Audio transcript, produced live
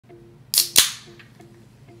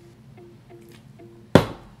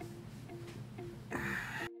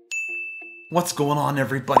What's going on,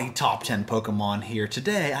 everybody? Top 10 Pokemon here.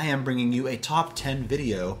 Today I am bringing you a top 10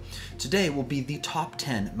 video. Today will be the top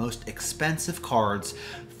 10 most expensive cards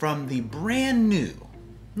from the brand new,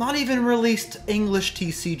 not even released English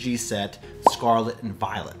TCG set, Scarlet and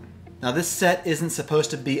Violet. Now this set isn't supposed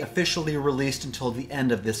to be officially released until the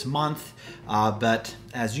end of this month, but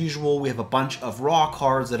as usual we have a bunch of raw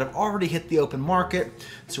cards that have already hit the open market,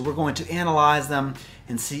 so we're going to analyze them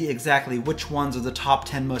and see exactly which ones are the top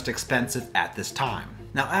 10 most expensive at this time.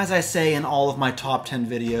 Now, as I say in all of my top 10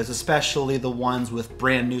 videos, especially the ones with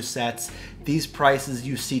brand new sets, these prices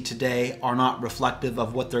you see today are not reflective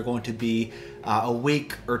of what they're going to be a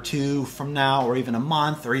week or two from now, or even a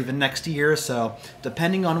month, or even next year. So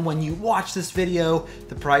depending on when you watch this video,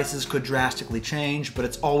 the prices could drastically change, but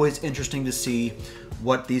it's always interesting to see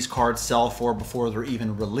what these cards sell for before they're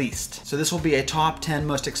even released. So this will be a top 10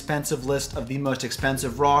 most expensive list of the most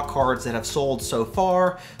expensive raw cards that have sold so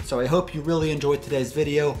far. So I hope you really enjoyed today's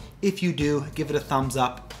video. If you do, give it a thumbs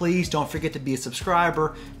up. Please don't forget to be a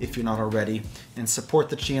subscriber if you're not already, and support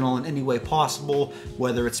the channel in any way possible,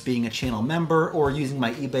 whether it's being a channel member or using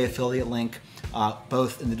my eBay affiliate link,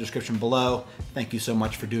 both in the description below. Thank you so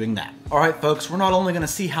much for doing that. All right, folks, we're not only gonna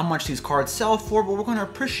see how much these cards sell for, but we're gonna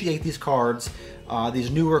appreciate these cards, these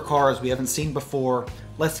newer cards we haven't seen before.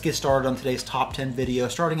 Let's get started on today's top 10 video,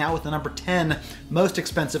 starting out with the number 10 most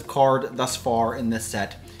expensive card thus far in this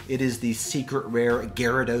set. It is the secret rare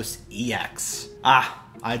Gyarados EX.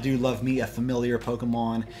 I do love me a familiar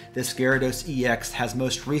Pokemon. This Gyarados EX has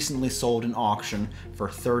most recently sold in auction for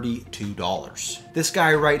 $32. This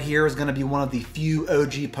guy right here is going to be one of the few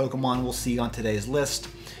OG Pokemon we'll see on today's list.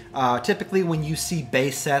 Typically when you see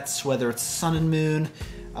base sets, whether it's Sun and Moon,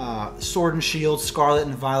 Sword and Shield, Scarlet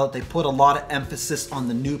and Violet, they put a lot of emphasis on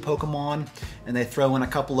the new Pokemon, and they throw in a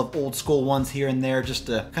couple of old school ones here and there just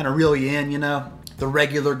to kind of reel you in, you know. The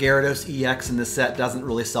regular Gyarados EX in this set doesn't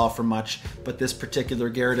really sell for much, but this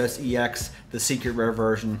particular Gyarados EX, the secret rare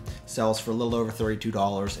version, sells for a little over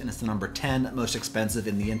 $32, and it's the number 10 most expensive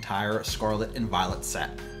in the entire Scarlet and Violet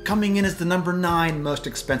set. Coming in as the number 9 most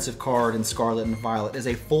expensive card in Scarlet and Violet is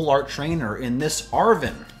a full art trainer in this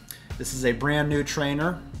Arven. This is a brand new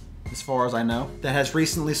trainer, as far as I know, that has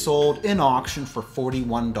recently sold in auction for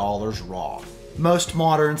 $41 raw. Most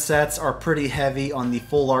modern sets are pretty heavy on the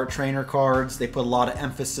full art trainer cards. They put a lot of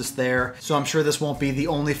emphasis there. So I'm sure this won't be the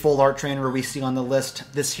only full art trainer we see on the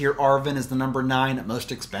list. This here Arven is the number 9 most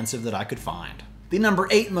expensive that I could find. The number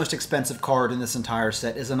 8 most expensive card in this entire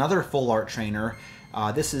set is another full art trainer.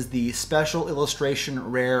 This is the Special Illustration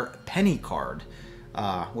Rare Penny card,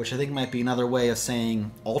 which I think might be another way of saying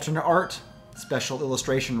alternate art. Special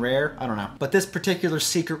Illustration Rare, I don't know. But this particular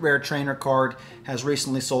secret rare trainer card has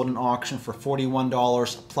recently sold in auction for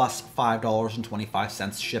 $41 plus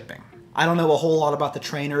 $5.25 shipping. I don't know a whole lot about the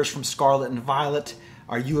trainers from Scarlet and Violet.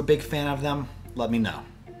 Are you a big fan of them? Let me know.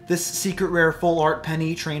 This secret rare full art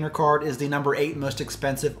penny trainer card is the number 8 most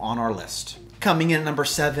expensive on our list. Coming in at number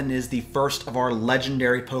 7 is the first of our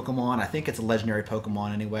legendary Pokemon. I think it's a legendary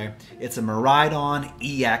Pokemon anyway. It's a Miraidon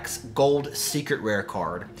EX Gold Secret Rare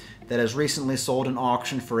card that has recently sold in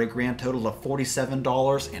auction for a grand total of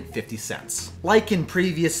 $47.50. Like in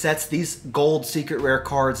previous sets, these gold secret rare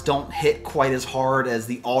cards don't hit quite as hard as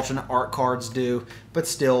the alternate art cards do, but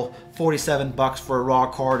still, 47 bucks for a raw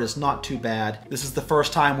card is not too bad. This is the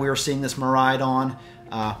first time we are seeing this Miraidon.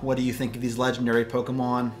 What do you think of these legendary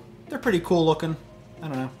Pokemon? They're pretty cool looking. I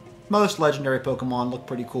don't know. Most legendary Pokemon look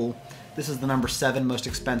pretty cool. This is the number 7 most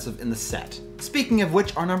expensive in the set. Speaking of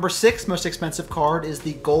which, our number 6 most expensive card is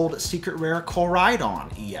the Gold Secret Rare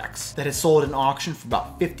Koraidon EX that has sold in auction for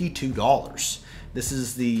about $52. This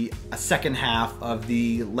is the second half of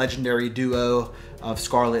the legendary duo of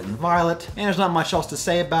Scarlet and Violet, and there's not much else to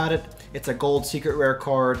say about it. It's a gold secret rare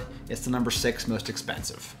card. It's the number 6 most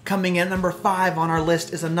expensive. Coming in at number 5 on our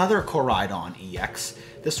list is another Koraidon EX.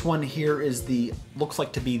 This one here is looks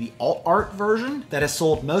like to be the alt art version that has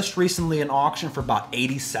sold most recently in auction for about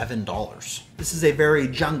 $87. This is a very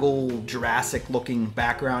jungle Jurassic looking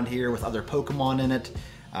background here with other Pokemon in it.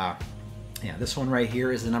 Yeah, this one right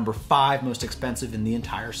here is the number 5 most expensive in the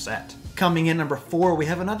entire set. Coming in number 4, we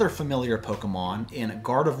have another familiar Pokemon in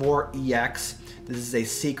Gardevoir EX. This is a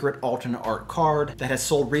secret alternate art card that has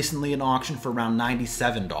sold recently in auction for around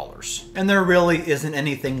 $97. And there really isn't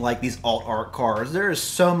anything like these alt art cards. There is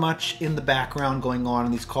so much in the background going on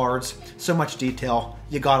in these cards, so much detail.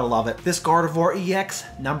 You gotta love it. This Gardevoir EX,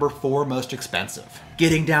 number 4 most expensive.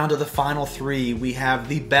 Getting down to the final 3, we have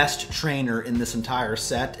the best trainer in this entire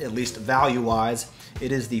set, at least value-wise.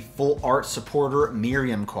 It is the Full Art Supporter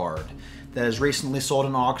Miriam card that has recently sold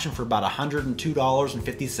in auction for about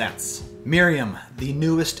 $102.50. Miriam, the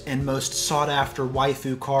newest and most sought after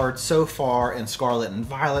waifu card so far in Scarlet and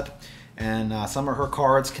Violet, and some of her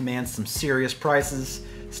cards command some serious prices.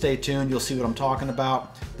 Stay tuned, you'll see what I'm talking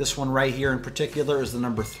about. This one right here in particular is the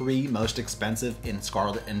number 3 most expensive in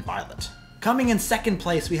Scarlet and Violet. Coming in second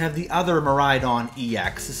place, we have the other Miraidon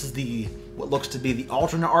EX. This is what looks to be the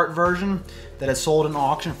alternate art version that has sold in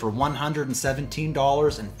auction for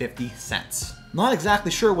 $117.50. Not exactly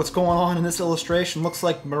sure what's going on in this illustration. Looks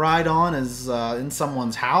like Miraidon is in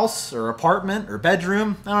someone's house or apartment or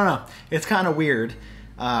bedroom. I don't know. It's kind of weird.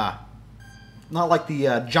 Not like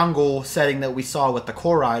the jungle setting that we saw with the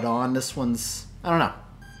Koraidon. This one's, I don't know.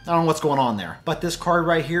 I don't know what's going on there. But this card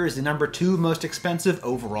right here is the number 2 most expensive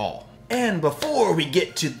overall. And before we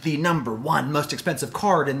get to the number 1 most expensive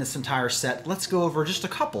card in this entire set, let's go over just a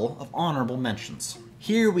couple of honorable mentions.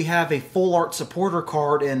 Here we have a Full Art Supporter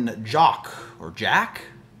card in Jock, or Jack?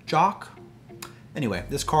 Jock? Anyway,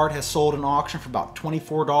 this card has sold in auction for about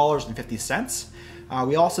 $24.50.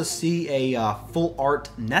 We also see a Full Art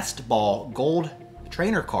Nest Ball Gold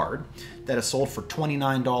Trainer card that is sold for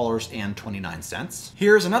 $29.29.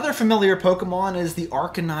 Here's another familiar Pokemon, is the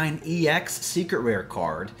Arcanine EX Secret Rare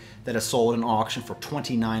card that is sold in auction for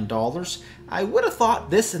 $29. I would have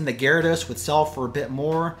thought this and the Gyarados would sell for a bit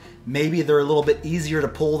more. Maybe they're a little bit easier to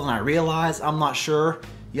pull than I realize. I'm not sure.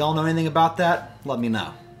 Y'all know anything about that? Let me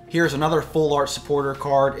know. Here's another Full Art Supporter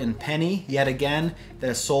card in Penny, yet again,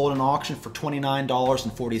 that is sold in auction for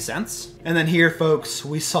 $29.40. And then here, folks,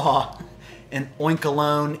 we saw an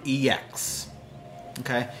Oinkologne EX.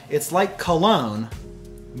 Okay, it's like Cologne,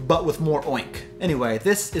 but with more oink. Anyway,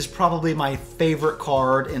 this is probably my favorite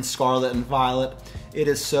card in Scarlet and Violet. It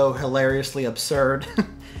is so hilariously absurd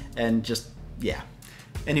and just, yeah.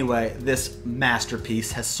 Anyway, this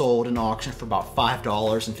masterpiece has sold in auction for about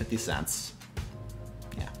 $5.50.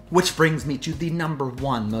 Yeah. Which brings me to the number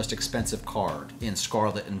 1 most expensive card in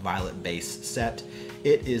Scarlet and Violet base set.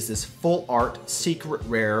 It is this Full Art Secret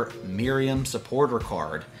Rare Miriam Supporter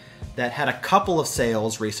card that had a couple of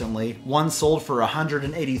sales recently. One sold for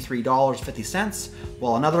 $183.50,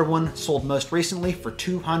 while another one sold most recently for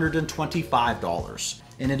 $225.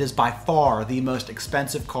 And it is by far the most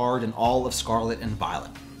expensive card in all of Scarlet and Violet.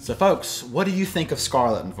 So folks, what do you think of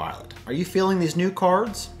Scarlet and Violet? Are you feeling these new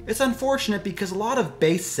cards? It's unfortunate because a lot of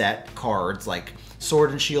base set cards like Sword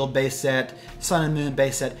and Shield base set, Sun and Moon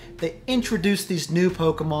base set, they introduce these new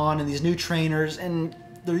Pokemon and these new trainers, and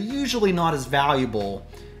they're usually not as valuable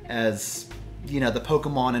as, you know, the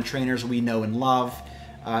Pokemon and trainers we know and love.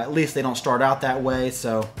 At least they don't start out that way,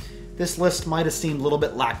 so this list might have seemed a little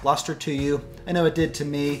bit lackluster to you. I know it did to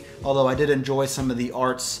me, although I did enjoy some of the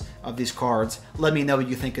arts of these cards. Let me know what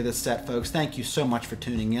you think of this set, folks. Thank you so much for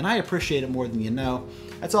tuning in. I appreciate it more than you know.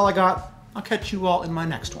 That's all I got. I'll catch you all in my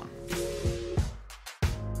next one.